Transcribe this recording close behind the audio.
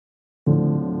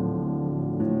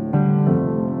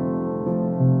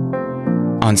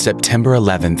On September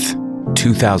 11th,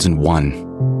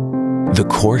 2001, the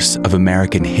course of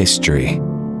American history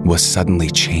was suddenly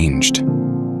changed.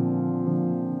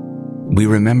 We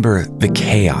remember the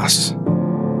chaos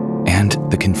and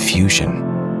the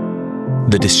confusion,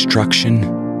 the destruction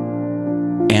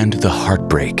and the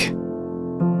heartbreak,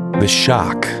 the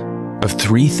shock of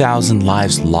 3,000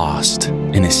 lives lost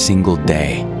in a single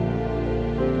day.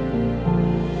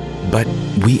 But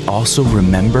we also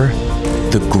remember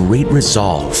the great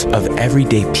resolve of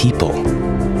everyday people,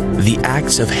 the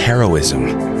acts of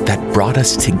heroism that brought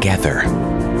us together,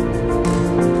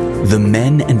 the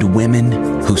men and women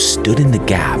who stood in the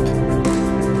gap,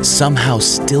 somehow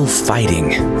still fighting,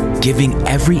 giving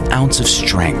every ounce of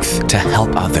strength to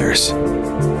help others.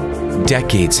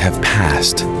 Decades have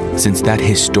passed since that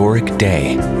historic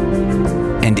day,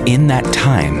 and in that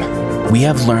time, we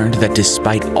have learned that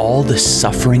despite all the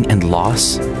suffering and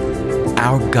loss,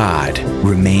 our God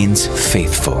remains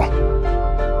faithful.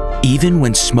 Even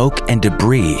when smoke and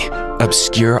debris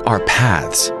obscure our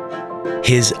paths,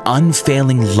 His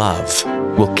unfailing love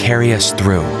will carry us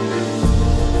through.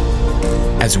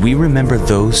 As we remember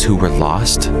those who were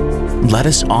lost, let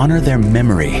us honor their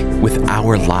memory with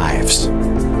our lives,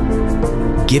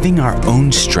 giving our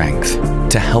own strength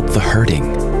to help the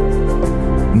hurting,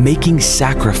 making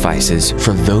sacrifices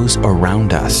for those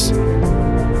around us,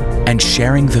 and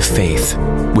sharing the faith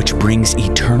which brings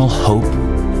eternal hope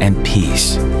and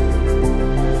peace.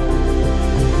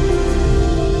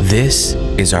 This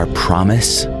is our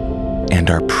promise and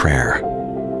our prayer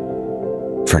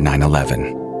for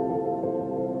 9/11.